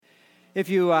If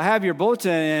you have your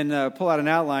bulletin and pull out an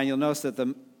outline, you'll notice that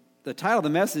the title of the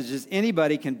message is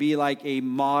Anybody Can Be Like a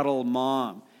Model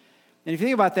Mom. And if you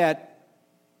think about that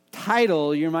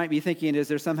title, you might be thinking, is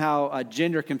there somehow a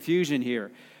gender confusion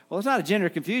here? Well, it's not a gender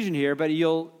confusion here, but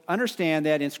you'll understand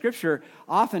that in Scripture,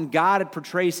 often God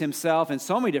portrays himself in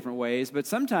so many different ways, but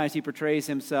sometimes he portrays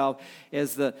himself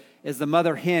as the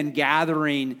mother hen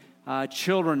gathering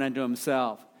children unto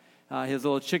himself. His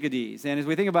little chickadees. And as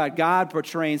we think about God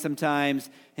portraying sometimes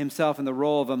himself in the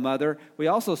role of a mother, we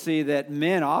also see that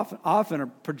men often are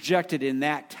projected in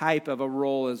that type of a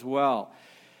role as well.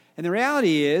 And the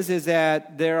reality is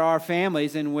that there are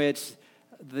families in which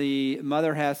the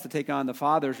mother has to take on the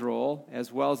father's role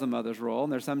as well as the mother's role.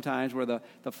 And there's some times where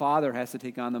the father has to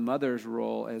take on the mother's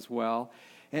role as well.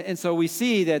 And so we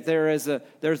see that there's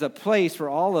a place for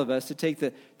all of us to take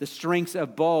the strengths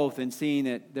of both and seeing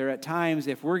that there at times,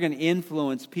 if we're going to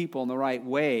influence people in the right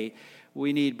way,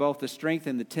 we need both the strength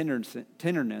and the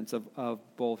tenderness of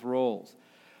both roles.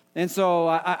 And so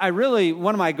I really,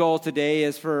 one of my goals today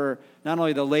is for not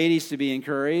only the ladies to be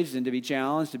encouraged and to be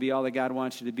challenged, to be all that God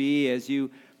wants you to be as you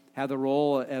have the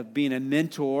role of being a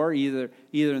mentor, either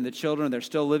in the children that are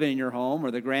still living in your home or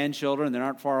the grandchildren that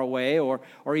aren't far away, or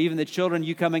even the children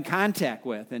you come in contact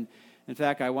with. And in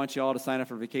fact, I want you all to sign up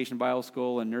for Vacation Bible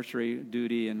School and nursery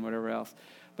duty and whatever else.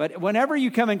 But whenever you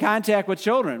come in contact with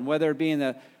children, whether it be in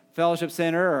the fellowship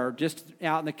center or just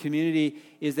out in the community,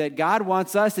 is that God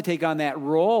wants us to take on that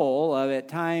role of at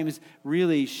times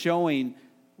really showing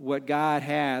what God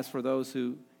has for those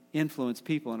who influence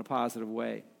people in a positive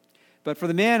way. But for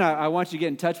the men, I want you to get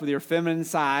in touch with your feminine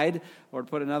side, or to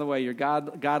put it another way, your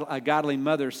godly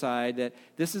mother side, that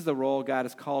this is the role God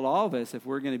has called all of us if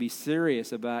we're going to be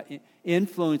serious about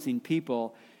influencing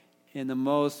people in the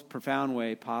most profound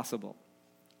way possible.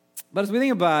 But as we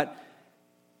think about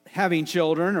having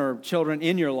children or children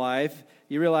in your life,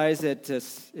 you realize that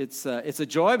it's a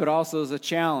joy, but also is a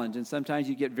challenge, and sometimes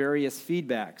you get various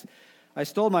feedbacks. I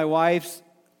stole my wife's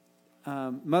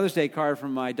Mother's Day card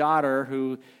from my daughter,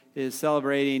 who is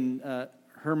celebrating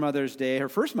her Mother's Day, her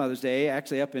first Mother's Day,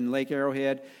 actually up in Lake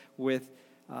Arrowhead with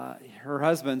her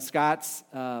husband, Scott's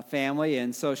family.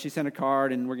 And so she sent a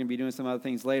card, and we're going to be doing some other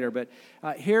things later. But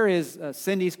here is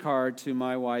Cindy's card to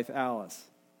my wife, Alice.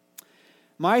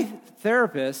 My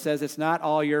therapist says it's not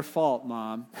all your fault,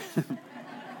 Mom.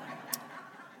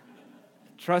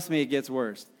 Trust me, it gets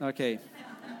worse. Okay.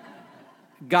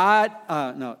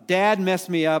 Dad messed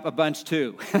me up a bunch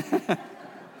too.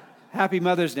 Happy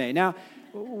Mother's Day. Now,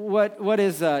 what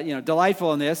is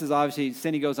delightful in this is obviously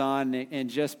Cindy goes on and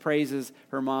just praises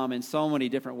her mom in so many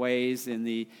different ways in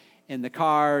the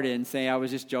card, and saying, I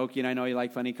was just joking, I know you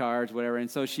like funny cards, whatever.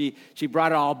 And so she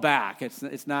brought it all back.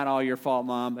 It's not all your fault,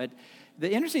 Mom. But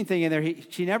the interesting thing in there,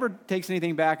 she never takes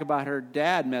anything back about her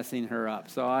dad messing her up.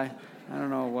 So I don't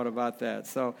know what about that.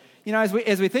 So as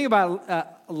we think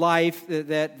about life,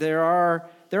 that there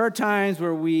are times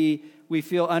where we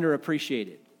feel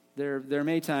underappreciated. There are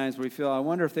many times where we feel, I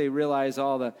wonder if they realize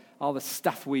all the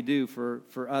stuff we do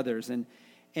for others.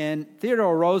 And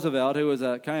Theodore Roosevelt, who was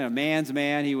a kind of man's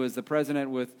man, he was the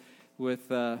president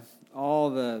with all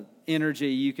the energy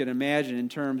you could imagine in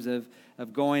terms of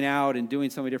going out and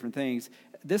doing so many different things.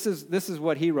 This is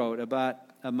what he wrote about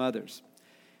mothers.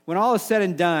 When all is said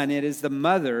and done, it is the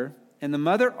mother, and the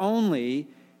mother only,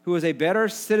 who is a better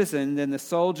citizen than the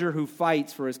soldier who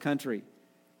fights for his country.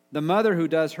 The mother who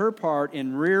does her part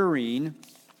in rearing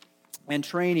and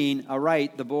training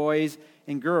aright the boys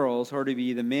and girls who are to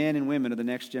be the men and women of the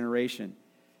next generation.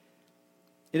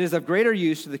 It is of greater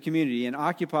use to the community and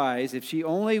occupies, if she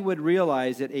only would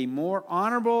realize it, a more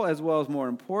honorable as well as more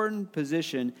important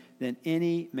position than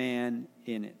any man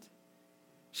in it.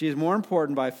 She is more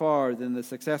important by far than the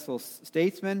successful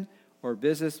statesman or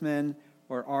businessman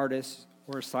or artist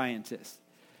or scientist.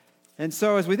 And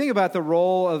so as we think about the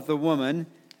role of the woman,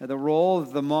 the role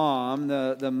of the mom,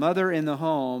 the mother in the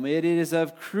home, it is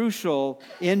of crucial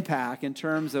impact in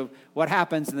terms of what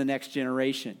happens in the next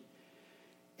generation.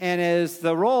 And as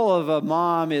the role of a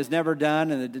mom is never done,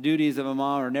 and the duties of a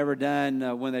mom are never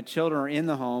done when the children are in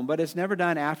the home, but it's never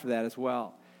done after that as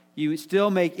well. You still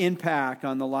make impact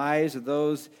on the lives of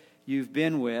those you've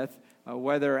been with,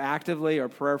 whether actively or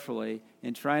prayerfully,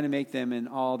 in trying to make them in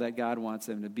all that God wants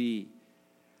them to be.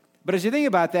 But as you think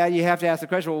about that, you have to ask the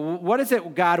question, well, what is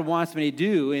it God wants me to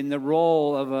do in the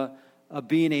role of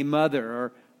being a mother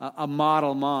or a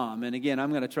model mom? And again, I'm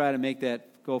going to try to make that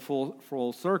go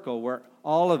full circle, where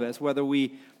all of us, whether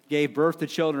we gave birth to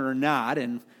children or not,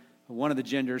 and one of the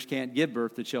genders can't give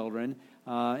birth to children,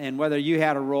 and whether you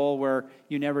had a role where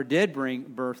you never did bring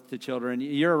birth to children,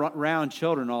 you're around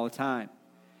children all the time.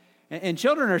 And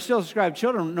children are still described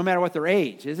children no matter what their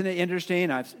age. Isn't it interesting?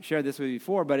 I've shared this with you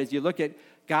before, but as you look at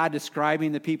God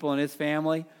describing the people in his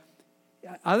family,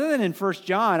 other than in 1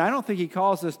 John, I don't think he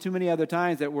calls us too many other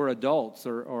times that we're adults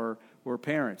or we're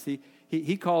parents.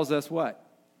 He calls us what?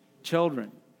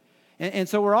 Children. And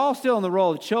so we're all still in the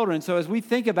role of children. So as we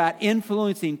think about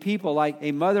influencing people like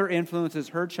a mother influences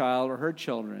her child or her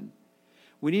children,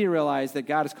 we need to realize that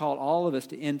God has called all of us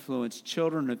to influence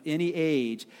children of any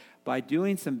age by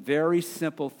doing some very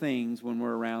simple things when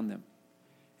we're around them.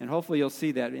 And hopefully you'll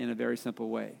see that in a very simple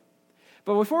way.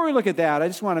 But before we look at that, I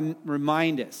just want to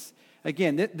remind us,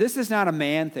 again, this is not a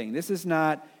man thing. This is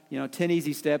not, 10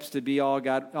 easy steps to be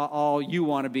all you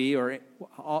want to be, or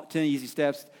 10 easy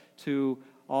steps to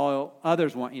all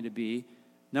others want you to be.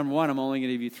 Number one, I'm only going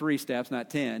to give you 3 steps,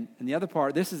 not 10. And the other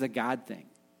part, this is a God thing.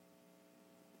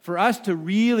 For us to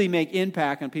really make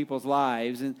impact on people's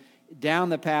lives and down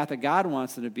the path that God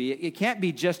wants it to be, it can't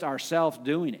be just ourselves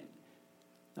doing it.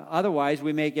 Otherwise,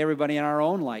 we make everybody in our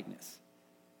own likeness.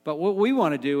 But what we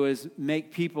want to do is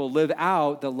make people live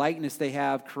out the likeness they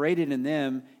have created in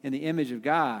them in the image of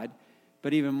God,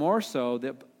 but even more so,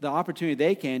 the opportunity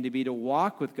they can to be to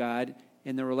walk with God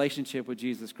in the relationship with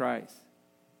Jesus Christ.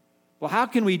 Well, how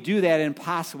can we do that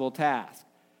impossible task?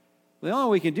 Well, the only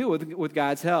way we can do it with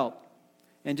God's help.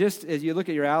 And just as you look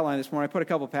at your outline this morning, I put a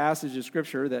couple passages of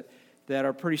Scripture that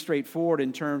are pretty straightforward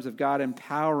in terms of God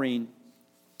empowering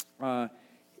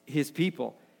his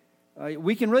people.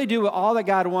 We can really do all that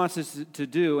God wants us to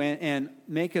do and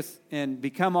make us and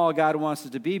become all God wants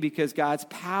us to be because God's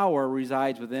power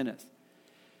resides within us.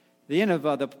 The end of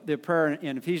the prayer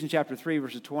in Ephesians chapter 3,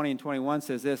 verses 20 and 21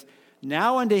 says this,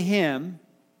 "Now unto him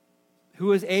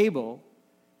who is able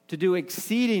to do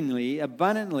exceedingly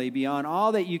abundantly beyond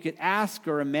all that you could ask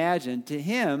or imagine, to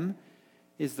him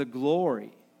is the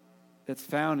glory that's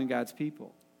found in God's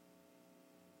people."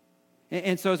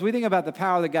 And so as we think about the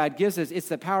power that God gives us, it's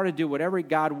the power to do whatever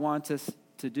God wants us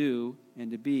to do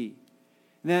and to be.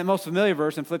 And then the most familiar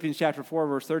verse in Philippians chapter 4,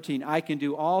 verse 13, "I can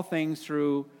do all things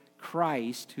through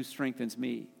Christ who strengthens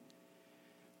me."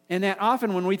 And that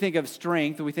often when we think of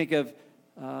strength, we think of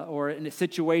or in a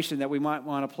situation that we might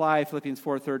want to apply Philippians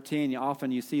 4:13,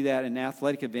 often you see that in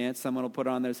athletic events. Someone will put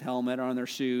on their helmet or on their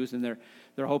shoes, and they're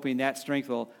hoping that strength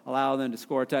will allow them to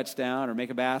score a touchdown or make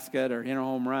a basket or hit a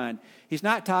home run. He's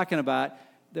not talking about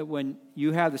that when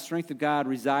you have the strength of God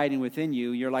residing within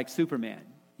you, you're like Superman.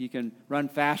 You can run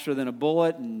faster than a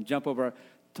bullet and jump over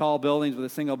tall buildings with a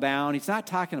single bound. He's not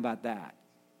talking about that.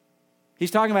 He's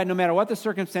talking about no matter what the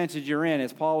circumstances you're in,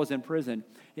 as Paul was in prison,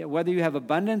 whether you have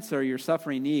abundance or you're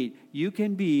suffering need, you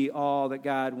can be all that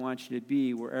God wants you to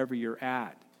be wherever you're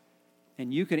at.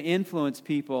 And you can influence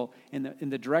people in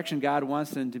the direction God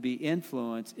wants them to be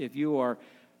influenced if you are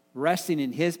resting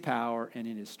in his power and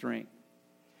in his strength.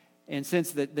 And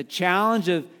since the challenge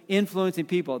of influencing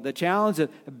people, the challenge of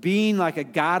being like a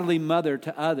godly mother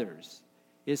to others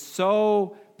is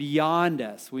so beyond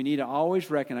us, we need to always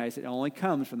recognize it only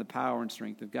comes from the power and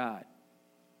strength of God.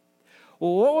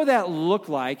 Well, what would that look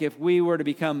like if we were to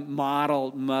become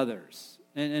model mothers?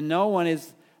 And no one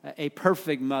is a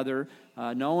perfect mother.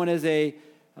 No one is a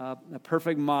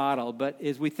perfect model. But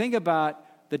as we think about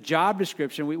the job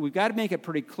description, we've got to make it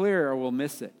pretty clear or we'll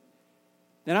miss it.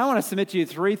 Then I want to submit to you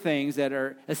 3 things that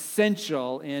are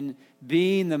essential in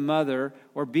being the mother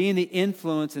or being the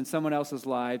influence in someone else's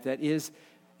life that is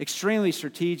extremely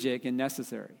strategic and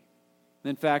necessary.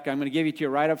 In fact, I'm going to give you to you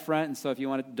right up front, and so if you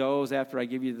want to doze after I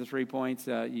give you the 3 points,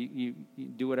 you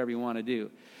do whatever you want to do.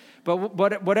 But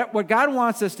what God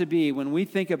wants us to be when we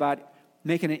think about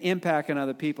making an impact on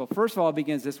other people, first of all, it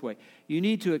begins this way. You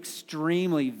need to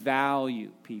extremely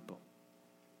value people.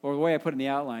 Or the way I put it in the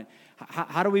outline,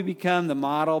 how do we become the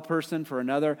model person for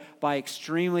another? By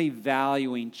extremely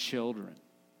valuing children.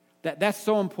 That's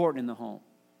so important in the home.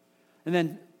 And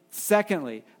then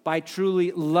secondly, by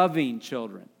truly loving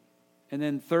children. And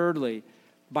then thirdly,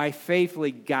 by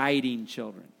faithfully guiding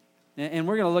children. And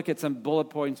we're going to look at some bullet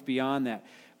points beyond that.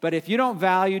 But if you don't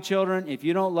value children, if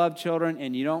you don't love children,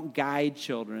 and you don't guide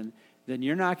children, then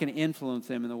you're not going to influence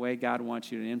them in the way God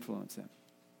wants you to influence them.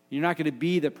 You're not going to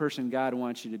be the person God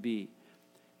wants you to be.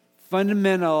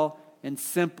 Fundamental and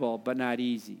simple, but not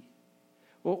easy.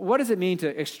 Well, what does it mean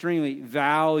to extremely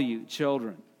value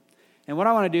children? And what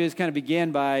I want to do is kind of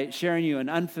begin by sharing you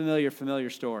an familiar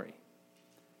story.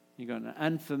 You go,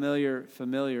 an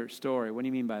familiar story. What do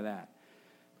you mean by that?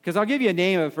 Because I'll give you a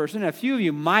name of a person. A few of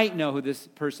you might know who this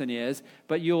person is,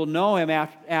 but you'll know him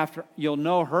after you'll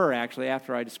know her actually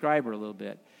after I describe her a little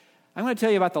bit. I'm going to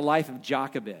tell you about the life of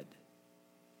Jochebed.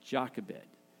 Jochebed.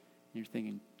 You're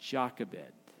thinking,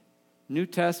 Jochebed. New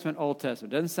Testament, Old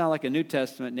Testament. Doesn't sound like a New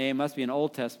Testament name. Must be an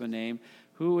Old Testament name.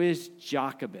 Who is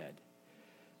Jochebed?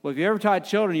 Well, if you ever taught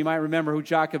children, you might remember who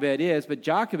Jochebed is, but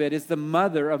Jochebed is the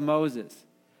mother of Moses.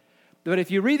 But if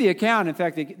you read the account, in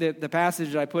fact, the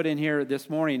passage that I put in here this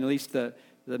morning, at least the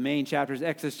main chapters,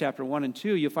 Exodus chapter 1 and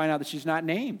 2, you'll find out that she's not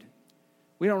named.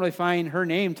 We don't really find her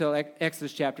name until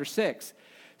Exodus chapter 6.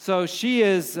 So she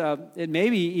is,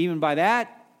 maybe even by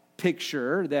that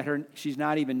picture, that she's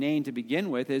not even named to begin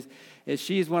with, is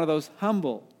she is one of those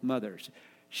humble mothers.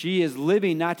 She is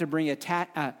living not to bring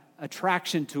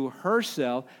attraction to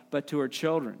herself, but to her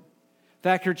children. In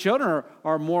fact, her children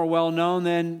are more well-known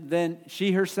than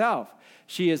she herself.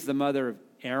 She is the mother of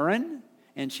Aaron,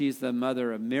 and she's the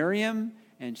mother of Miriam,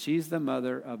 and she's the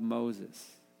mother of Moses.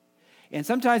 And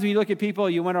sometimes when you look at people,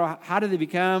 you wonder, how did they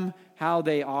become how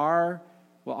they are?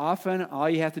 Well, often all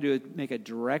you have to do is make a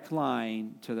direct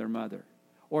line to their mother,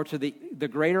 or to the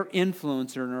greater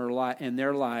influencer in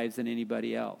their lives than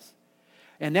anybody else.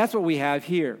 And that's what we have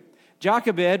here.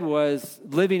 Jochebed was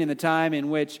living in the time in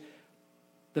which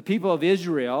the people of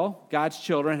Israel, God's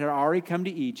children, had already come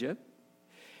to Egypt,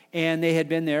 and they had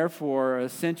been there for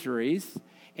centuries,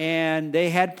 and they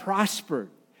had prospered.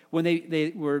 When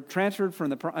they were transferred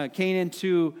from Canaan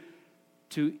to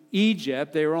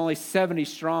Egypt, they were only 70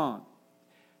 strong.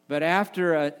 But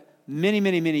after many,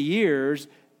 many, many years,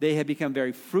 they had become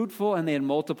very fruitful, and they had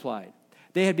multiplied.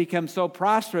 They had become so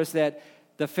prosperous that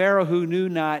the Pharaoh who knew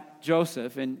not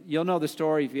Joseph, and you'll know the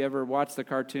story if you ever watched the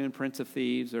cartoon Prince of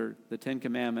Thieves or the Ten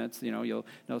Commandments, you'll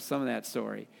know some of that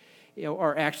story.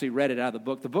 Or actually read it out of the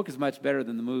book. The book is much better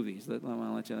than the movies. I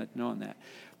want to let you know on that.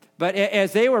 But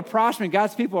as they were prospering,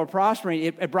 God's people were prospering,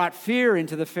 it brought fear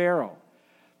into the Pharaoh.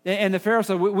 And the Pharaoh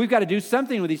said, we've got to do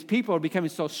something with these people. They're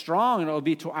becoming so strong, and it will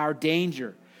be to our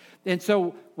danger. And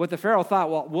so what the Pharaoh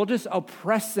thought, well, we'll just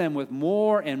oppress them with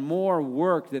more and more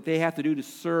work that they have to do to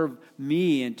serve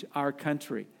me and to our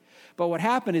country. But what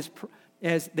happened is,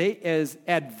 as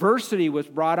adversity was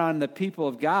brought on the people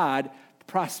of God,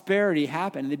 prosperity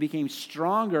happened. They became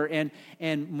stronger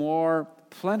and more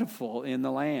plentiful in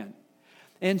the land.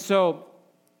 And so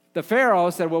the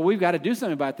Pharaoh said, well, we've got to do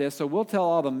something about this. So we'll tell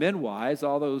all the midwives,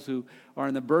 all those who are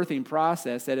in the birthing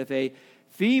process, that if a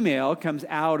female comes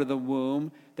out of the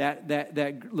womb, that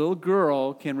little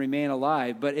girl can remain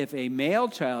alive. But if a male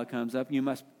child comes up, you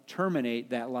must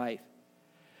terminate that life.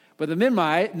 But the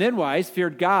midwives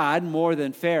feared God more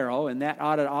than Pharaoh, and that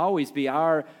ought to always be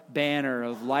our banner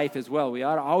of life as well. We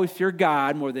ought to always fear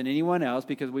God more than anyone else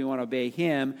because we want to obey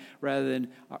Him rather than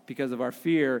because of our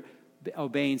fear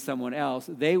obeying someone else.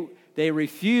 They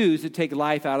refused to take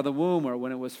life out of the womb or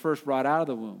when it was first brought out of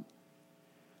the womb.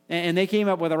 And they came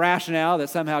up with a rationale that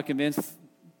somehow convinced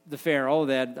the Pharaoh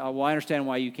that, well, I understand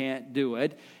why you can't do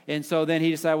it. And so then he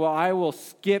decided, well, I will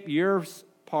skip your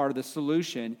part of the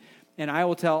solution, and I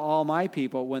will tell all my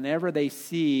people whenever they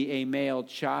see a male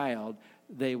child,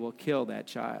 they will kill that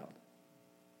child.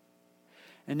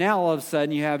 And now all of a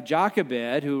sudden you have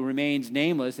Jochebed, who remains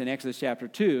nameless in Exodus chapter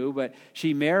 2, but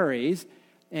she marries,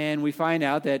 and we find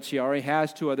out that she already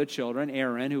has two other children,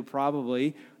 Aaron, who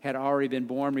probably had already been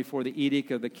born before the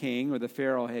edict of the king or the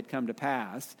Pharaoh had come to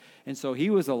pass. And so he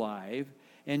was alive,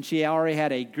 and she already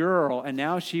had a girl, and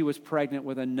now she was pregnant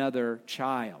with another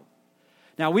child.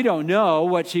 Now, we don't know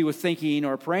what she was thinking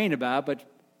or praying about, but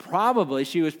probably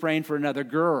she was praying for another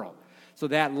girl. So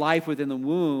that life within the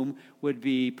womb would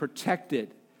be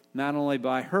protected, not only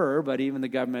by her, but even the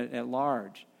government at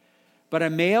large. But a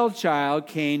male child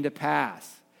came to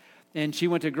pass, and she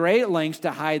went to great lengths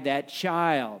to hide that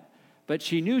child. But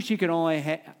she knew she could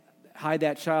only hide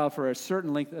that child for a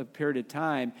certain length of period of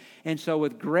time. And so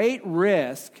with great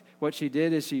risk, what she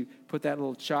did is she put that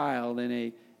little child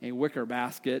in a wicker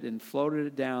basket and floated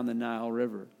it down the Nile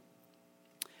River.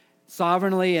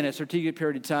 Sovereignly in a strategic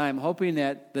period of time, hoping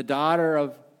that the daughter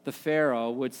of the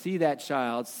Pharaoh would see that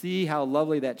child, see how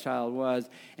lovely that child was,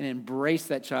 and embrace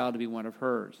that child to be one of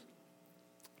hers.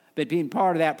 But being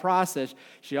part of that process,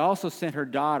 she also sent her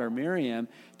daughter, Miriam,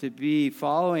 to be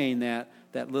following that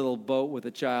little boat with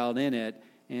a child in it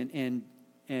and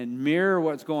mirror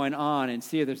what's going on and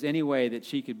see if there's any way that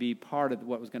she could be part of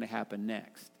what was going to happen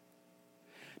next.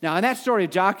 Now, in that story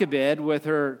of Jochebed with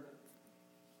her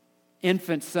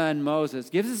infant son Moses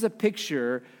gives us a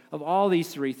picture of all these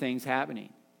three things happening.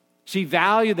 She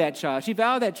valued that child. She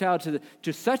valued that child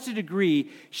to such a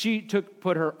degree, she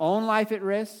put her own life at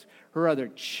risk, her other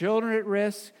children at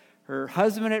risk, her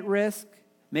husband at risk,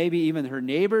 maybe even her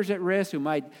neighbors at risk who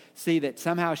might see that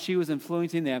somehow she was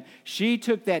influencing them. She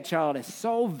took that child as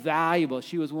so valuable,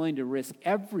 she was willing to risk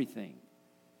everything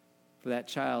for that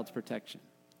child's protection.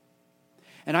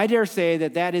 And I dare say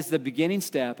that that is the beginning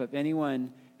step of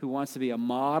anyone who wants to be a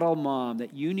model mom,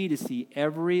 that you need to see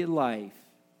every life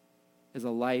as a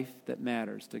life that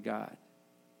matters to God.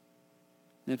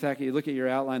 And in fact, you look at your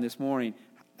outline this morning,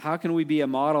 how can we be a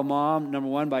model mom? Number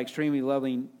one, by extremely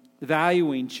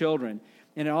valuing children.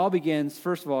 And it all begins,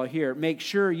 first of all, here. Make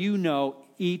sure you know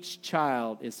each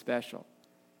child is special.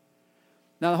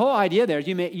 Now, the whole idea there is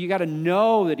you got to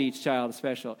know that each child is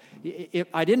special.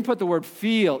 I didn't put the word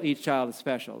feel each child is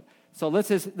special. So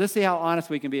let's see how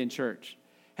honest we can be in church.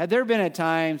 Had there been at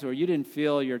times where you didn't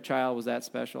feel your child was that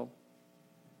special?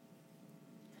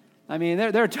 I mean,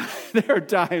 there are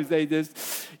times they just,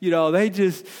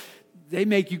 they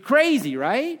make you crazy,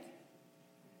 right?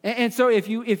 And so if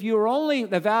you were only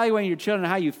evaluating your children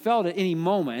how you felt at any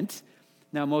moment,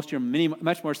 now most of you are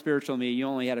much more spiritual than me. You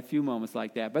only had a few moments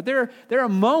like that. But there are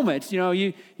moments,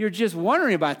 you're just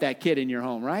wondering about that kid in your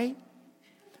home, right?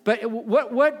 But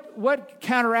what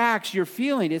counteracts your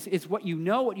feeling is what you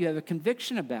know, what you have a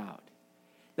conviction about.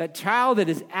 That child that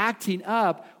is acting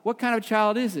up, what kind of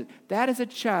child is it? That is a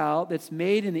child that's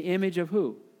made in the image of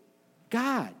who?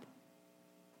 God.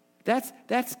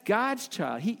 That's God's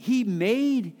child. He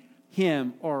made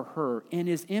him or her in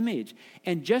his image.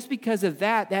 And just because of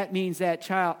that means that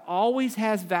child always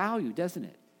has value, doesn't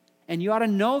it? And you ought to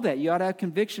know that. You ought to have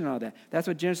conviction on that. That's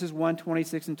what Genesis 1,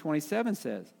 26 and 27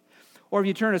 says. Or if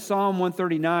you turn to Psalm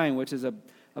 139, which is a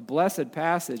blessed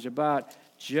passage about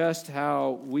just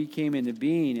how we came into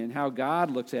being and how God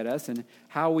looks at us and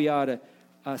how we ought to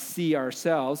see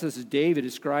ourselves. This is David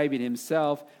describing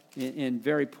himself in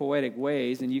very poetic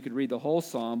ways, and you could read the whole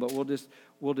psalm, but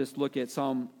we'll just look at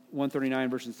Psalm 139,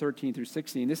 verses 13 through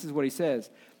 16. This is what he says.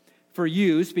 For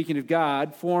you, speaking of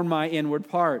God, formed my inward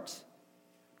parts.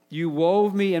 You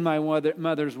wove me in my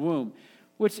mother's womb.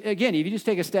 Which, again, if you just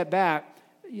take a step back,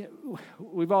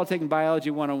 we've all taken Biology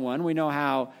 101. We know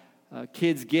how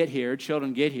kids get here,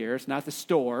 children get here. It's not the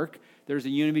stork. There's a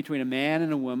union between a man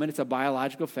and a woman. It's a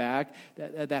biological fact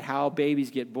that how babies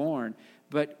get born.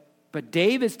 But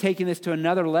David's taking this to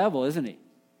another level, isn't he?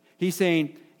 He's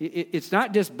saying it's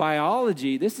not just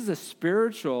biology. This is a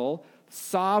spiritual,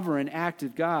 sovereign act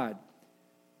of God.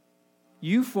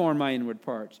 You formed my inward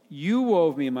parts. You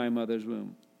wove me in my mother's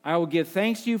womb. I will give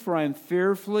thanks to you, for I am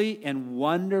fearfully and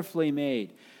wonderfully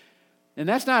made. And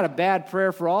that's not a bad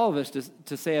prayer for all of us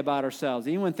to say about ourselves,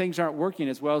 even when things aren't working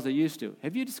as well as they used to.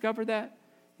 Have you discovered that?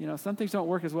 Some things don't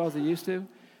work as well as they used to.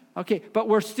 Okay, but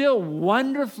we're still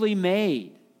wonderfully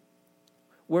made.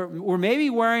 We're maybe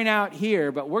wearing out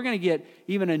here, but we're going to get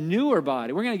even a newer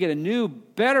body. We're going to get a new,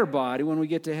 better body when we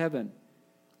get to heaven.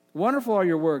 Wonderful are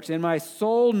your works, and my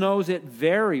soul knows it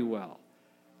very well.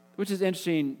 Which is an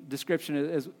interesting description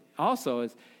as also.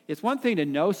 It's one thing to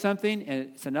know something,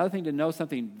 and it's another thing to know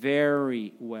something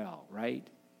very well, right?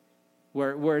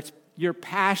 Where you're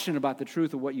passionate about the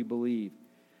truth of what you believe.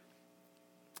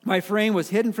 My frame was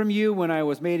hidden from you when I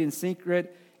was made in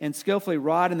secret and skillfully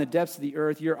wrought in the depths of the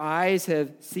earth. Your eyes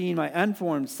have seen my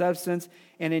unformed substance,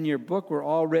 and in your book were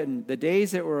all written the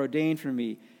days that were ordained for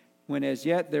me, when as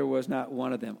yet there was not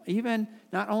one of them. Even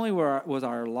not only was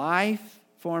our life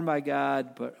formed by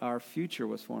God, but our future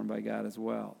was formed by God as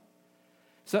well.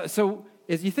 So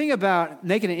as you think about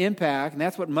making an impact, and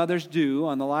that's what mothers do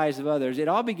on the lives of others, it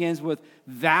all begins with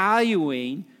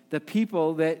valuing the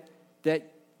people that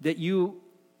you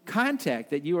contact,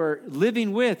 that you are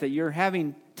living with, that you're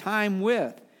having time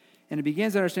with. And it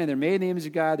begins to understand they're made in the image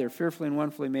of God, they're fearfully and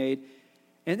wonderfully made.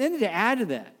 And then to add to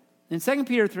that, in 2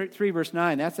 Peter 3 verse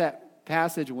 9, that's that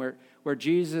passage where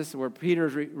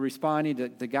Peter's responding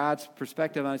to God's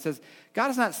perspective, and it says, God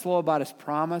is not slow about his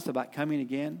promise about coming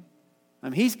again. I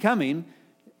mean, he's coming,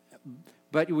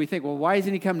 but we think, well, why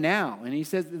doesn't he come now? And he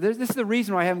says, this is the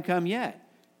reason why I haven't come yet.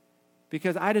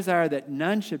 Because I desire that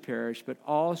none should perish, but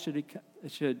all should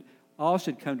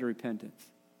come to repentance.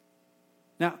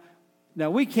 Now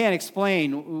we can't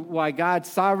explain why God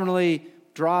sovereignly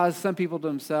draws some people to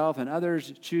himself and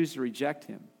others choose to reject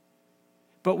him.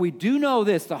 But we do know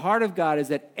this, the heart of God is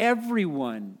that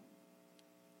everyone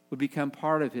would become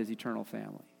part of his eternal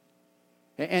family.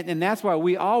 And that's why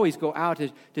we always go out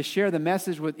to share the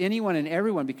message with anyone and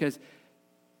everyone, because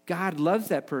God loves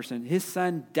that person. His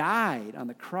son died on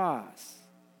the cross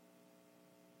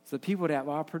so that people would have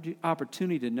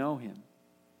opportunity to know him.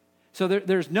 So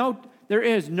there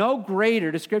is no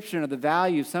greater description of the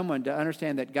value of someone to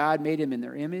understand that God made him in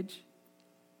their image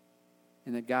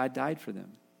and that God died for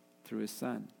them through his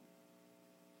son.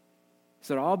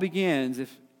 So it all begins,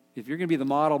 if you're going to be the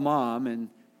model mom, and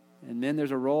then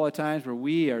there's a role at times where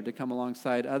we are to come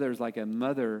alongside others like a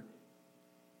mother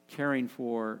caring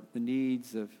for the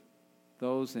needs of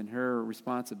those in her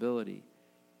responsibility.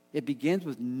 It begins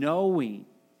with knowing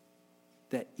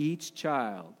that each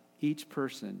child, each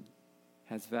person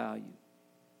has value.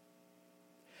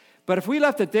 But if we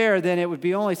left it there, then it would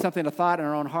be only something, a thought in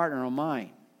our own heart and our own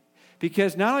mind.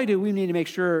 Because not only do we need to make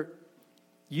sure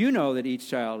you know that each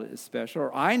child is special,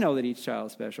 or I know that each child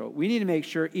is special, we need to make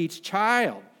sure each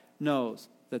child knows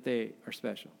that they are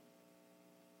special.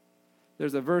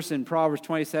 There's a verse in Proverbs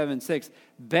 27:6.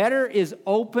 Better is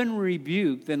open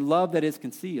rebuke than love that is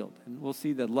concealed. And we'll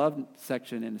see the love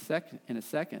section in a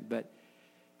second. But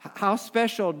how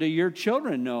special do your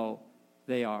children know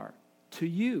they are to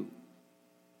you?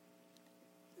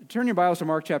 Turn your Bibles to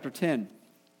Mark chapter 10.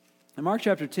 In Mark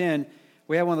chapter 10,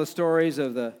 we have one of the stories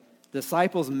of the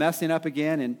disciples messing up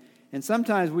again. And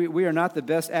sometimes we are not the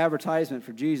best advertisement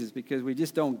for Jesus because we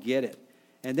just don't get it.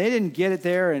 And they didn't get it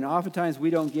there, and oftentimes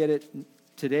we don't get it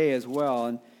today as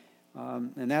well.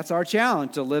 And that's our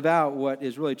challenge, to live out what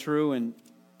is really true and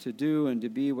to do and to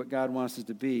be what God wants us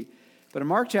to be. But in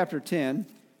Mark chapter 10,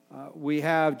 we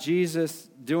have Jesus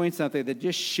doing something that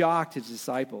just shocked his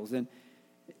disciples. And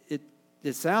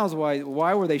it sounds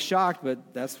why were they shocked,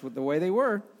 but that's the way they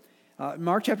were.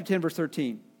 Mark chapter 10, verse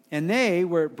 13. And they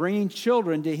were bringing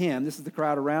children to him. This is the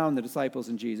crowd around the disciples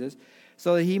and Jesus,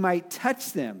 so that he might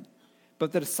touch them.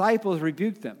 But the disciples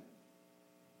rebuked them.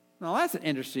 Now, that's an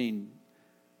interesting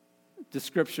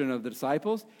description of the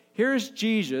disciples. Here's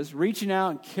Jesus reaching out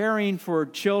and caring for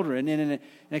children in an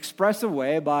expressive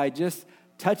way by just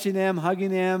touching them,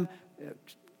 hugging them,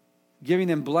 giving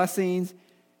them blessings.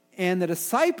 And the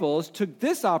disciples took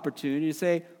this opportunity to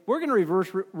say, we're going to reverse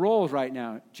roles right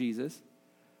now, Jesus.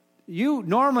 You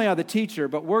normally are the teacher,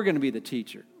 but we're going to be the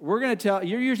teacher. We're going to tell,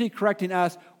 you're usually correcting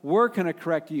us, we're going to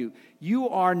correct you. You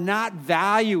are not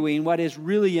valuing what is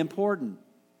really important.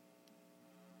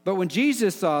 But when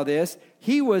Jesus saw this,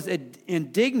 he was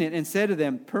indignant and said to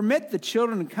them, permit the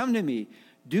children to come to me.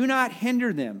 Do not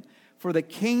hinder them, for the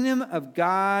kingdom of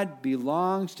God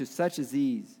belongs to such as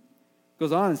these.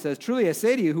 Goes on and says, truly I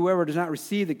say to you, whoever does not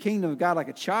receive the kingdom of God like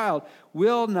a child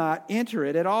will not enter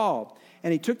it at all.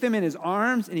 And he took them in his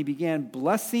arms, and he began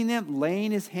blessing them,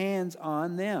 laying his hands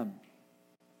on them.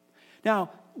 Now,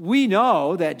 we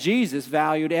know that Jesus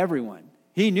valued everyone.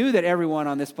 He knew that everyone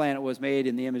on this planet was made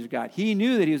in the image of God. He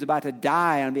knew that he was about to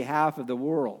die on behalf of the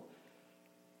world.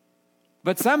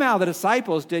 But somehow the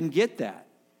disciples didn't get that.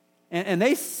 And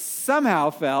they somehow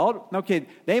felt, okay,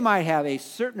 they might have a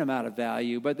certain amount of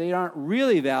value, but they aren't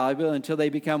really valuable until they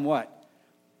become what?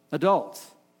 Adults.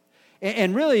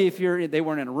 And really, they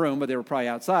weren't in a room, but they were probably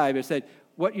outside, but it said,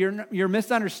 what you're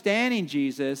misunderstanding,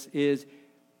 Jesus, is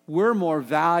we're more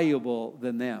valuable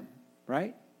than them,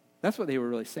 right? That's what they were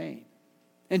really saying.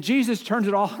 And Jesus turns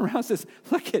it all around and says,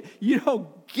 look, you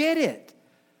don't get it.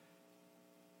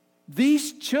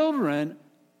 These children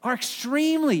are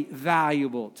extremely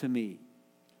valuable to me.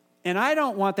 And I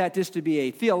don't want that just to be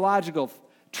a theological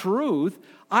truth.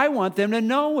 I want them to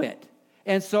know it.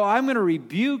 And so I'm going to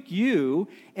rebuke you,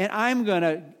 and I'm going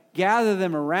to gather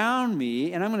them around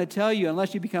me, and I'm going to tell you,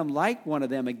 unless you become like one of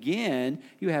them again,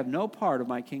 you have no part of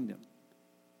my kingdom.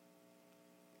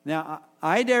 Now,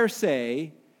 I dare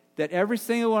say that every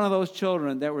single one of those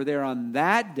children that were there on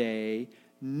that day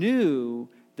knew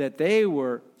that they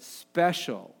were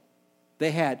special.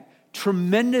 They had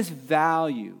tremendous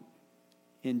value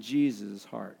in Jesus'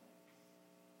 heart.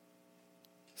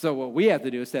 So what we have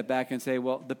to do is step back and say,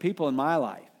 well, the people in my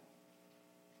life,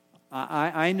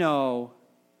 I know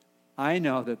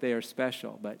that they are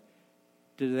special, but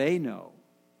do they know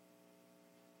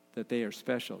that they are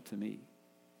special to me?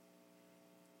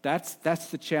 That's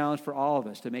the challenge for all of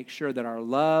us, to make sure that our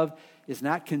love is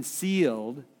not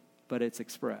concealed, but it's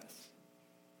expressed.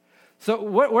 So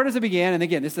where does it begin? And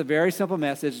again, this is a very simple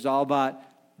message. It's all about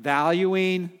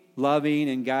valuing, loving,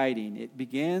 and guiding. It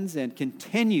begins and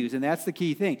continues, and that's the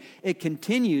key thing. It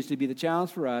continues to be the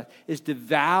challenge for us, is to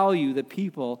value the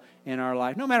people in our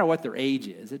life, no matter what their age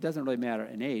is. It doesn't really matter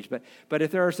in age. But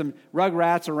if there are some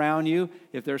rugrats around you,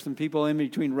 if there's some people in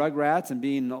between rugrats and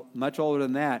being much older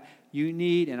than that, you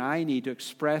need and I need to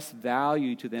express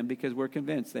value to them because we're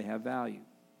convinced they have value.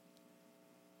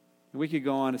 We could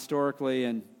go on historically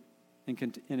and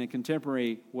in a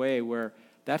contemporary way where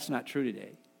that's not true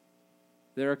today.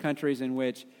 There are countries in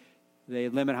which they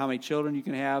limit how many children you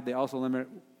can have. They also limit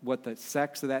what the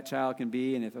sex of that child can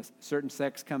be. And if a certain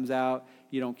sex comes out,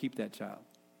 you don't keep that child.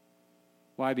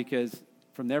 Why? Because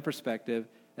from their perspective,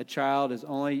 a child is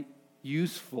only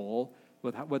useful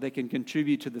with what they can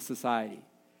contribute to the society.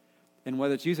 And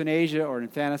whether it's euthanasia or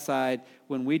infanticide,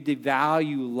 when we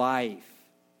devalue life,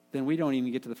 then we don't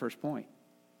even get to the first point.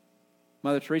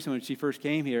 Mother Teresa, when she first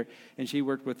came here, and she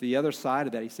worked with the other side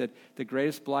of that, he said, the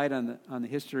greatest blight on the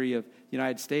history of the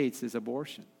United States is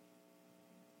abortion.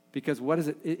 Because what does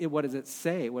it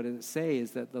say? What does it say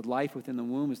is that the life within the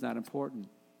womb is not important.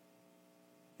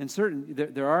 And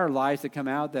there are lives that come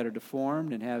out that are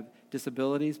deformed and have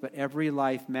disabilities, but every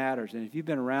life matters. And if you've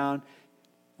been around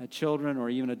children or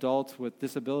even adults with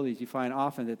disabilities, you find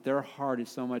often that their heart is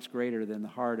so much greater than the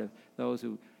heart of those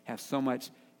who have so much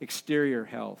exterior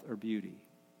health or beauty.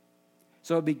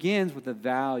 So it begins with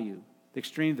the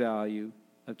extreme value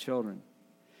of children.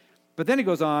 But then it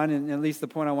goes on, and at least the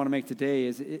point I want to make today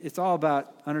is it's all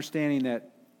about understanding that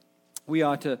we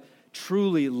ought to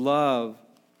truly love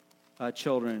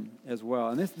children as well.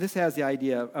 And this has the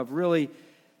idea of really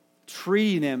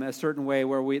treating them a certain way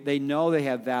where they know they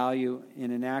have value in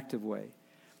an active way.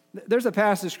 There's a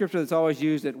passage of Scripture that's always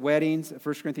used at weddings,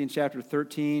 1 Corinthians chapter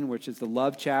 13, which is the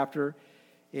love chapter.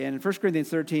 And in 1 Corinthians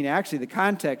 13, actually, the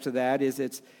context of that is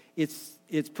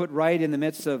it's put right in the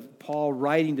midst of Paul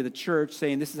writing to the church,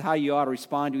 saying this is how you ought to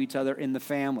respond to each other in the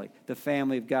family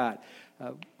of God,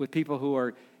 with people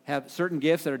who have certain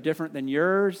gifts that are different than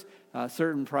yours,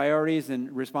 certain priorities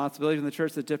and responsibilities in the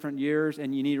church that are different years,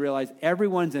 and you need to realize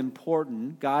everyone's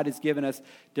important. God has given us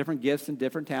different gifts and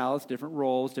different talents, different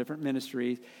roles, different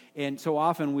ministries, and so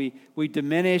often we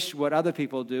diminish what other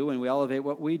people do and we elevate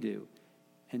what we do.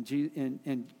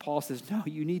 And Paul says, no,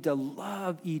 you need to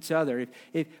love each other.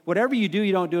 If whatever you do,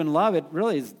 you don't do in love, it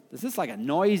really is just like a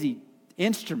noisy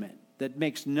instrument that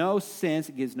makes no sense,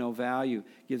 it gives no value,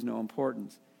 gives no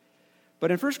importance.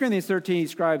 But in 1 Corinthians 13, he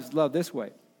describes love this way.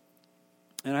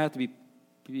 And I have to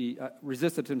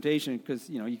resist the temptation because,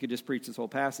 you could just preach this whole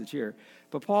passage here.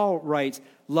 But Paul writes,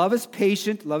 love is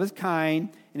patient, love is kind,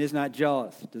 and is not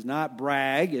jealous. It does not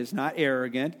brag, it is not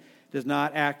arrogant, does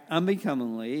not act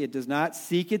unbecomingly, it does not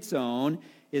seek its own,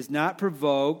 is not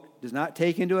provoked, does not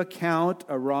take into account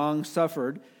a wrong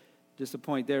suffered. Just a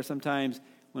point there, sometimes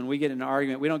when we get in an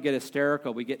argument, we don't get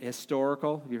hysterical, we get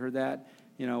historical. Have you heard that?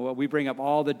 We bring up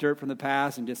all the dirt from the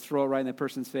past and just throw it right in the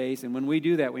person's face. And when we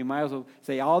do that, we might as well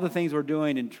say all the things we're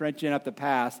doing and trenching up the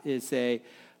past is say,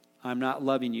 I'm not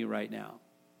loving you right now.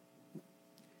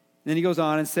 Then he goes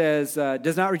on and says,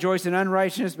 does not rejoice in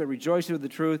unrighteousness, but rejoices with the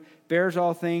truth, bears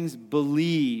all things,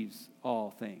 believes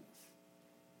all things.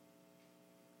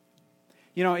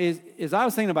 As I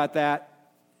was thinking about that,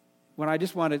 when I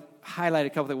just want to highlight a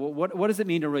couple things, what does it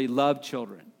mean to really love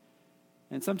children?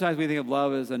 And sometimes we think of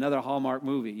love as another Hallmark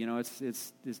movie.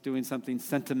 It's doing something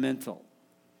sentimental.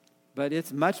 But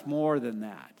it's much more than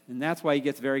that. And that's why he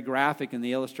gets very graphic in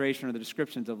the illustration or the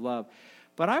descriptions of love.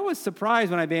 But I was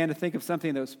surprised when I began to think of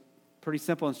something that was pretty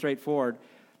simple and straightforward.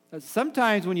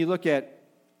 Sometimes when you look at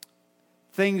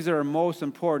things that are most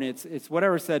important, it's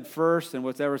whatever's said first and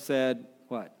whatever said,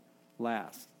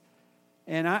 last.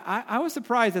 And I was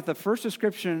surprised that the first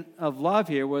description of love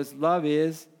here was love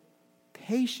is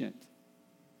patient.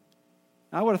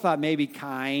 I would have thought maybe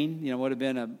kind, would have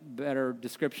been a better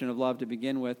description of love to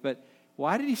begin with. But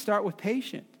why did he start with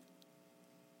patient?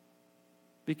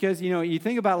 Because, you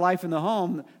think about life in the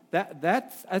home,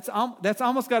 that's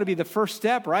almost got to be the first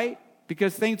step, right?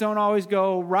 Because things don't always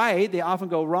go right. They often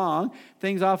go wrong.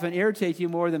 Things often irritate you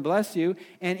more than bless you.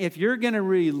 And if you're going to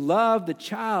really love the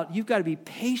child, you've got to be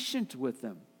patient with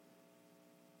them.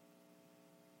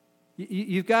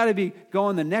 You've got to be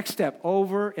going the next step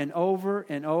over and over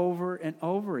and over and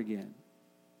over again.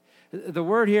 The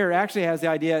word here actually has the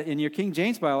idea, in your King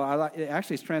James Bible, it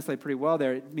actually is translated pretty well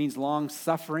there. It means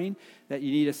long-suffering, that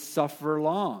you need to suffer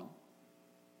long.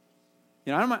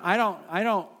 I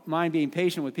don't mind being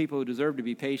patient with people who deserve to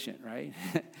be patient, right?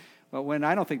 But when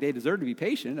I don't think they deserve to be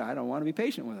patient, I don't want to be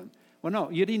patient with them. Well, no,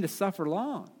 you need to suffer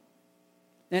long.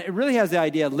 And it really has the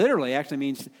idea, literally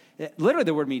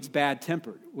the word means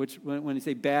bad-tempered, which when you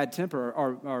say bad temper,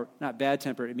 or not bad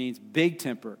temper, it means big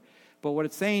temper. But what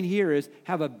it's saying here is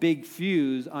have a big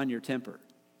fuse on your temper.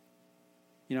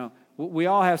 We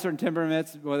all have certain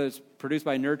temperaments, whether it's produced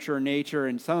by nurture or nature,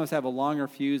 and some of us have a longer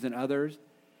fuse than others.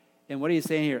 And what are you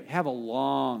saying here? Have a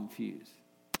long fuse.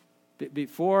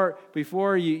 Before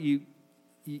you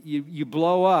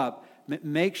blow up,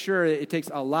 make sure it takes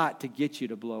a lot to get you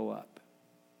to blow up.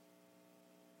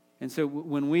 And so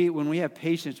when we have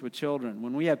patience with children,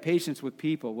 when we have patience with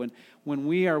people, when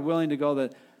we are willing to go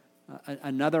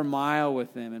another mile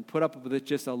with them and put up with it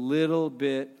just a little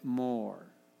bit more,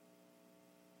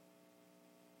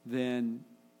 then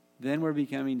we're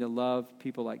becoming to love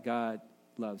people like God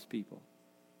loves people.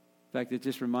 In fact, it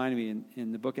just reminded me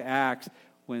in the book of Acts,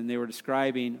 when they were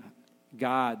describing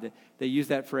God, they used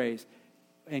that phrase,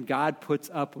 and God puts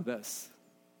up with us.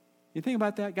 You think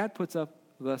about that? God puts up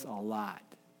with us a lot.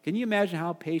 Can you imagine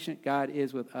how patient God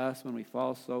is with us when we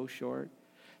fall so short?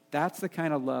 That's the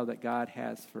kind of love that God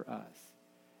has for us.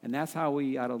 And that's how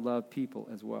we ought to love people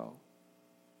as well.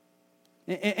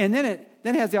 And then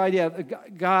it has the idea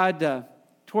of God,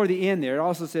 toward the end there, it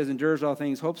also says endures all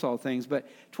things, hopes all things. But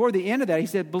toward the end of that, he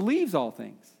said believes all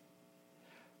things.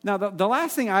 Now, the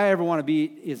last thing I ever want to be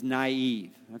is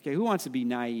naive. Okay, who wants to be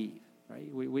naive?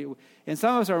 Right? And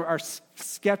some of us are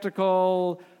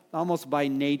skeptical almost by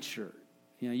nature.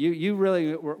 You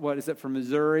really, what is it, from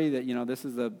Missouri, that, this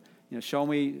is the, show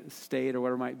me state or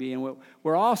whatever it might be. And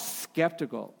we're all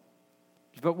skeptical.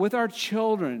 But with our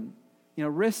children,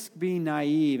 risk being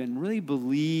naive and really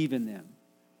believe in them.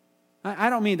 I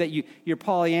don't mean that you're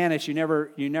Pollyannish,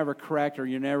 you never correct, or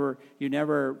you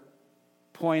never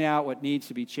point out what needs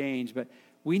to be changed. But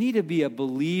we need to be a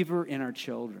believer in our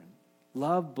children.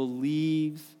 Love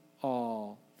believes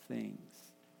all things.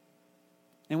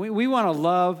 And we want to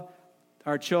love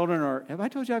our children. Or have I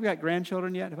told you I've got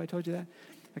grandchildren yet? Have I told you that?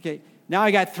 Okay, now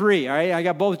I got 3, all right? I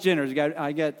got both genders.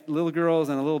 I got little girls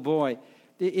and a little boy.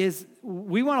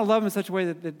 We want to love them in such a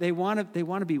way that they want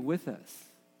to be with us.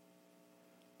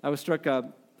 I was struck,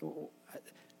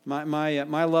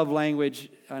 my love language,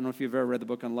 I don't know if you've ever read the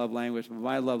book on love language, but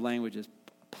my love language is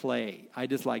play. I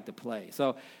just like to play.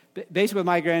 So basically with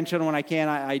my grandchildren, when I can,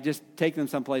 I just take them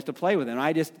someplace to play with them.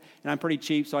 And I'm pretty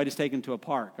cheap, so I just take them to a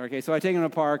park. Okay, so I take them to a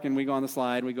park, and we go on the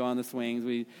slide, we go on the swings,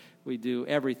 we do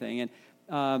everything.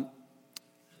 And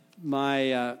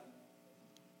my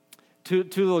two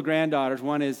little granddaughters,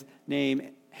 one is named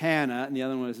Hannah, and the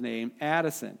other one is named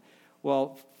Addison.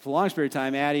 Well, for a long period of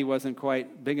time, Addie wasn't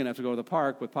quite big enough to go to the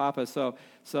park with Papa.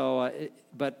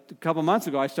 But a couple months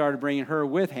ago, I started bringing her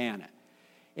with Hannah.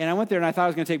 And I went there, and I thought I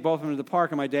was going to take both of them to the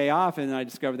park on my day off, and I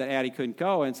discovered that Addie couldn't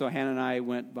go, and so Hannah and I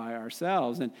went by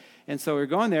ourselves. And so we were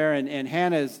going there, and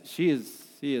Hannah she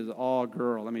is all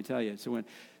girl, let me tell you.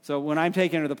 So when I'm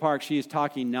taking her to the park, she is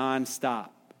talking nonstop.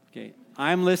 Okay,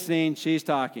 I'm listening, she's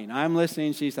talking. I'm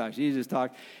listening, she's talking. She's just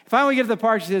talking. Finally, we get to the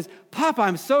park, she says, Papa,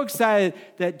 I'm so excited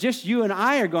that just you and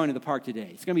I are going to the park today.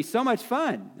 It's going to be so much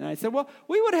fun. And I said, well,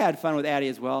 we would have had fun with Addie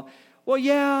as well. Well,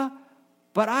 yeah,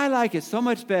 but I like it so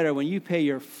much better when you pay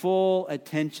your full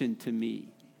attention to me.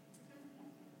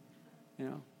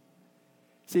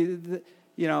 See,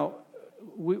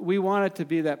 we want it to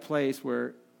be that place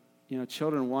where,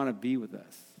 children want to be with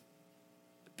us.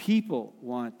 People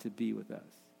want to be with us.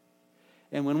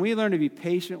 And when we learn to be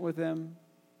patient with them,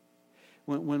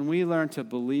 when we learn to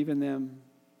believe in them,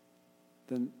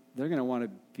 then they're going to want to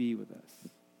be with us.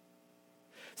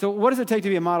 So what does it take to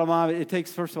be a model mom? It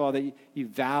takes, first of all, that you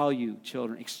value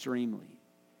children extremely.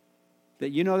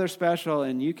 That you know they're special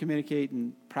and you communicate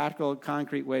in practical,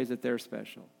 concrete ways that they're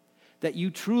special. That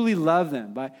you truly love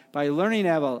them by learning to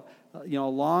have a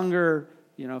longer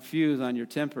fuse on your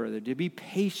temper. That to be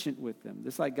patient with them,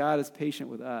 just like God is patient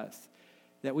with us.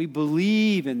 That we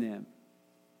believe in them.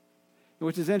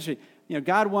 Which is interesting.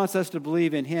 God wants us to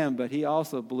believe in Him, but He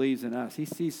also believes in us. He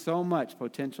sees so much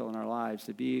potential in our lives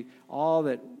to be all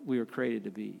that we were created to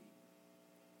be.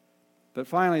 But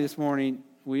finally this morning,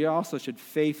 we also should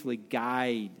faithfully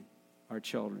guide our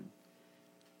children.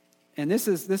 And this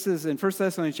is in 1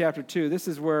 Thessalonians chapter 2. This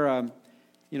is where,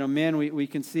 men, we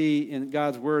can see in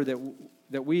God's Word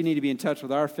that we need to be in touch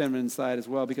with our feminine side as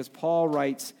well, because Paul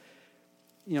writes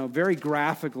very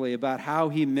graphically about how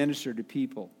he ministered to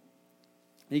people.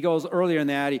 He goes earlier in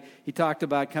that, he talked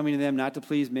about coming to them not to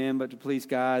please men, but to please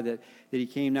God, that he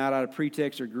came not out of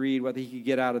pretext or greed, what he could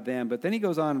get out of them. But then he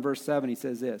goes on in verse 7, he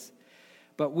says this,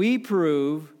 but we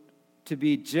prove to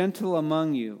be gentle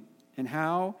among you, and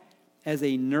how? As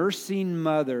a nursing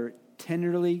mother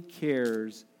tenderly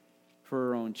cares for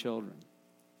her own children.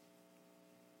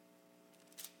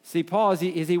 See, Paul, as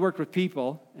he worked with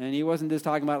people, and he wasn't just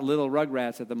talking about little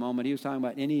rugrats at the moment, he was talking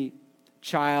about any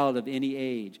child of any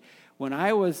age. When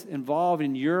I was involved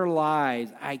in your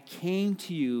lives, I came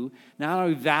to you, not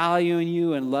only valuing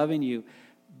you and loving you,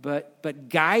 but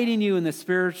guiding you in the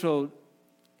spiritual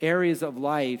areas of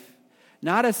life,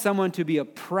 not as someone to be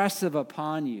oppressive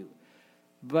upon you,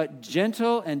 but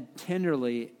gentle and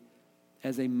tenderly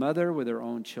as a mother with her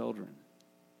own children.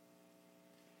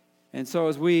 And so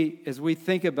as we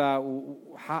think about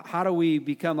how do we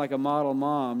become like a model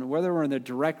mom, whether we're in the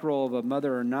direct role of a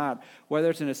mother or not, whether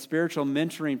it's in a spiritual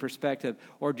mentoring perspective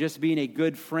or just being a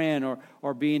good friend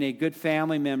or being a good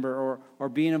family member or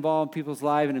being involved in people's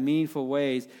lives in a meaningful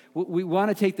ways, we want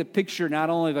to take the picture not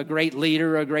only of a great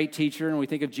leader, a great teacher, and we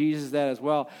think of Jesus as that as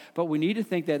well, but we need to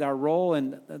think that our role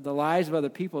in the lives of other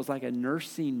people is like a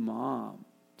nursing mom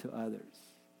to others.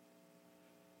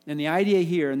 And the idea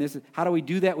here, and this is, how do we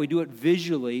do that? We do it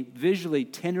visually,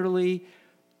 tenderly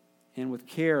and with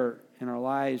care in our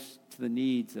lives to the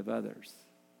needs of others.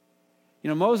 You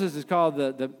know, Moses is called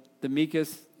the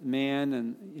meekest man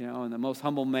and the most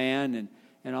humble man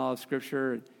in all of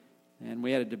Scripture. And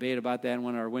we had a debate about that in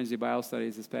one of our Wednesday Bible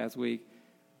studies this past week.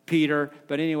 Peter,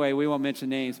 but anyway, we won't mention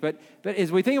names. But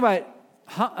as we think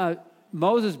about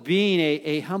Moses being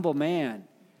a humble man,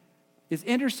 it's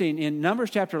interesting in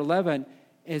Numbers chapter 11,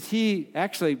 as he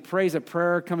actually prays a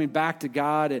prayer coming back to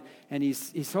God, and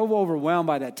he's so overwhelmed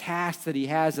by that task that he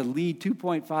has to lead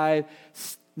 2.5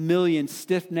 million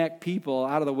stiff-necked people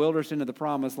out of the wilderness into the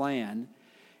promised land.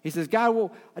 He says, God,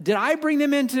 well, did I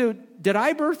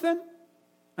birth them?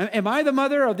 Am I the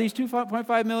mother of these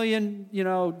 2.5 million,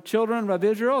 children of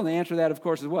Israel? And the answer to that, of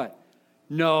course, is what?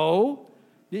 No.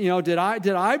 Did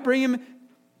I bring him?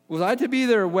 Was I to be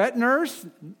their wet nurse?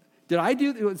 Did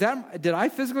I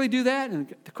physically do that?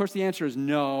 And of course, the answer is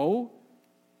no.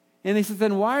 And he says,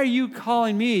 then why are you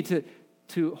calling me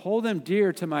to hold them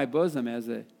dear to my bosom as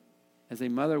a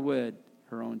mother would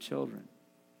her own children?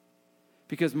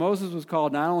 Because Moses was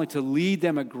called not only to lead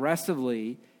them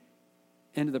aggressively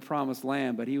into the promised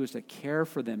land, but he was to care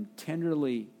for them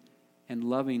tenderly and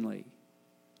lovingly.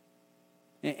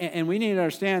 And we need to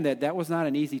understand that was not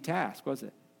an easy task, was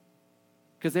it?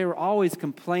 Because they were always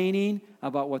complaining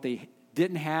about what they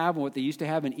didn't have and what they used to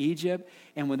have in Egypt.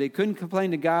 And when they couldn't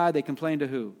complain to God, they complained to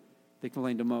who? They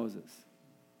complained to Moses.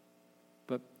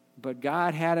 But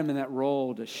God had him in that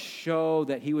role to show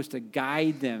that he was to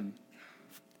guide them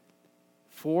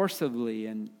forcibly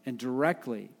and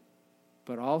directly,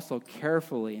 but also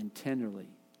carefully and tenderly.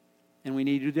 And we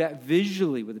need to do that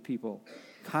visually with the people,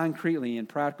 concretely in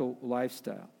practical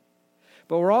lifestyle.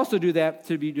 But we're also do that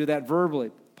verbally.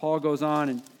 Paul goes on,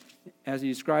 and as he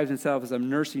describes himself as a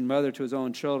nursing mother to his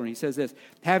own children, he says this,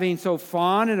 having so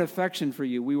fond an affection for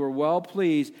you, we were well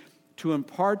pleased to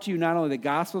impart to you not only the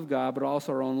gospel of God, but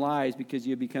also our own lives, because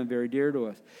you have become very dear to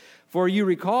us. For you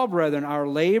recall, brethren, our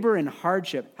labor and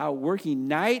hardship, how working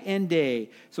night and day,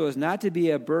 so as not to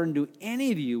be a burden to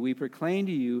any of you, we proclaim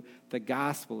to you the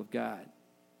gospel of God.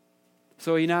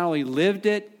 So he not only lived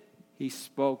it, he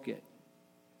spoke it.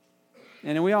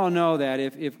 And we all know that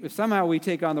if somehow we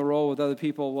take on the role with other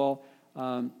people, well,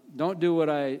 don't do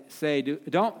what I say,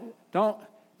 don't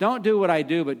do what I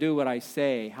do, but do what I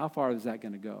say. How far is that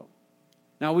going to go?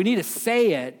 Now, we need to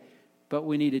say it, but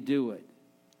we need to do it.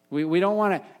 We don't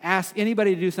want to ask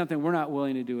anybody to do something we're not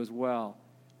willing to do as well.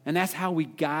 And that's how we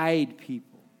guide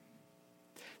people.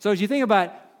 So as you think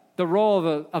about the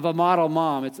role of a model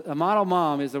mom, a model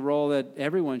mom is a role that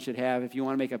everyone should have if you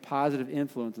want to make a positive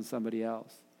influence on somebody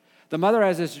else. The mother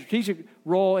has a strategic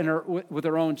role with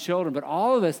her own children, but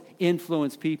all of us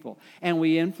influence people. And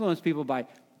we influence people by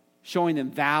showing them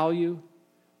value,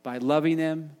 by loving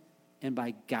them, and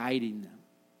by guiding them.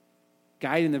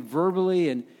 Guiding them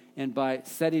verbally and by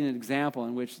setting an example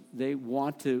in which they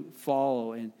want to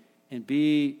follow and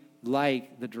be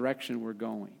like the direction we're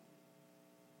going.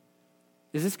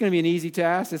 Is this going to be an easy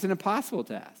task? It's an impossible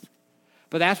task.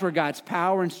 But that's where God's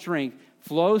power and strength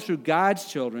flows through God's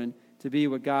children to be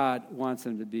what God wants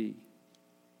them to be.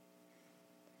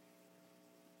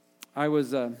 I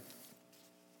just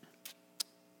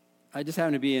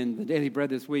happened to be in the Daily Bread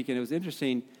this week, and it was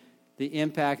interesting the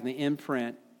impact and the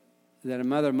imprint that a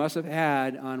mother must have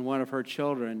had on one of her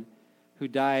children who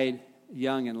died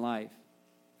young in life.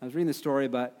 I was reading the story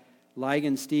about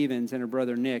Ligon Stevens and her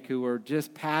brother Nick, who were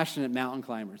just passionate mountain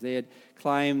climbers. They had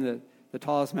climbed the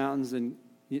tallest mountains in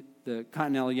the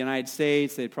continental United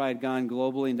States. They'd probably gone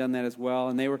globally and done that as well.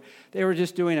 And they were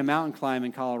just doing a mountain climb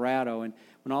in Colorado, and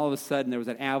when all of a sudden there was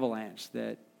an avalanche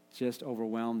that just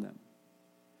overwhelmed them.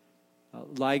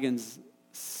 Ligon's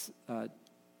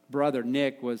brother,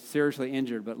 Nick, was seriously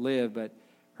injured but lived, but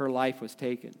her life was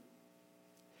taken.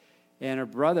 And her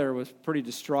brother was pretty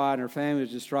distraught, and her family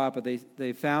was distraught, but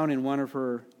they found in one of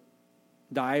her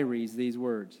diaries these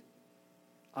words,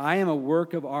 I am a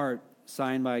work of art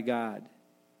signed by God,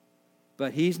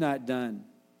 but he's not done.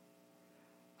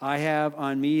 I have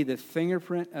on me the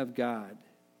fingerprint of God.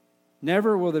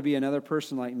 Never will there be another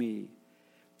person like me.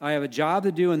 I have a job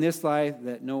to do in this life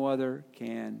that no other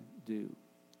can do.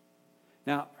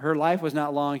 Now, her life was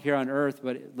not long here on earth,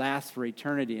 but it lasts for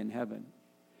eternity in heaven.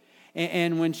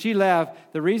 And when she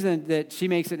left, the reason that she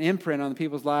makes an imprint on the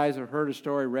people's lives or heard her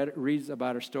story, reads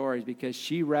about her story, is because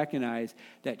she recognized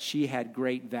that she had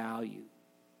great value.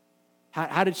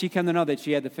 How did she come to know that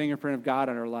she had the fingerprint of God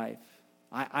on her life?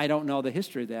 I don't know the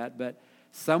history of that, but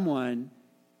someone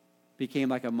became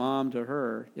like a mom to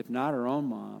her, if not her own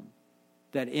mom,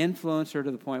 that influenced her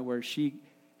to the point where she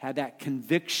had that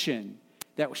conviction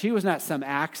that she was not some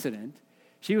accident.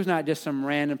 She was not just some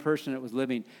random person that was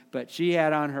living, but she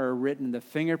had on her written the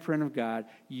fingerprint of God.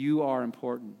 You are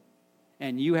important,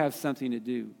 and you have something to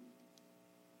do.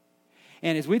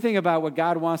 And as we think about what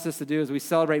God wants us to do as we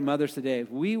celebrate Mothers today,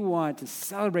 we want to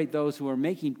celebrate those who are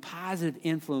making positive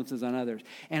influences on others.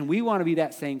 And we want to be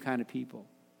that same kind of people.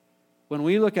 When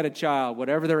we look at a child,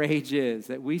 whatever their age is,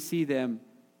 that we see them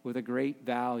with a great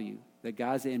value, that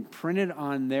God's imprinted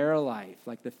on their life,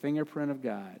 like the fingerprint of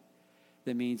God,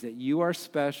 that means that you are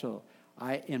special.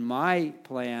 In my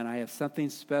plan, I have something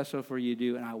special for you to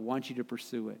do, and I want you to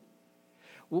pursue it.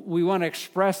 We want to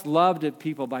express love to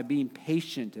people by being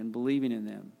patient and believing in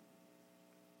them.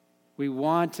 We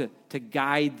want to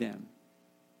guide them.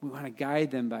 We want to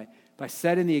guide them by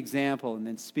setting the example and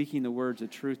then speaking the words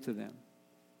of truth to them.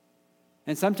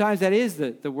 And sometimes that is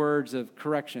the words of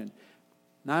correction.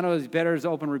 Not only is better is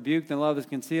open rebuke than love is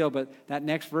concealed, but that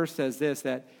next verse says this,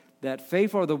 that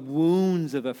faithful are the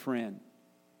wounds of a friend,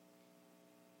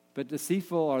 but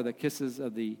deceitful are the kisses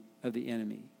of the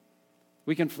enemy.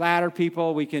 We can flatter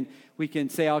people, we can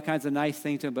say all kinds of nice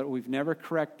things to them, but we've never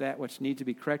correct that which needs to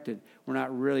be corrected. We're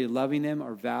not really loving them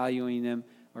or valuing them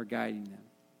or guiding them.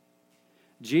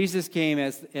 Jesus came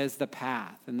as the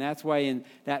path, and that's why in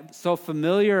that so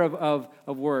familiar of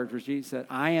words where Jesus said,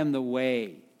 I am the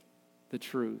way, the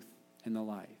truth, and the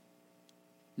life.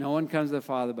 No one comes to the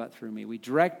Father but through me. We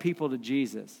direct people to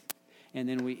Jesus, and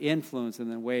then we influence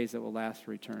them in ways that will last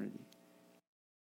for eternity.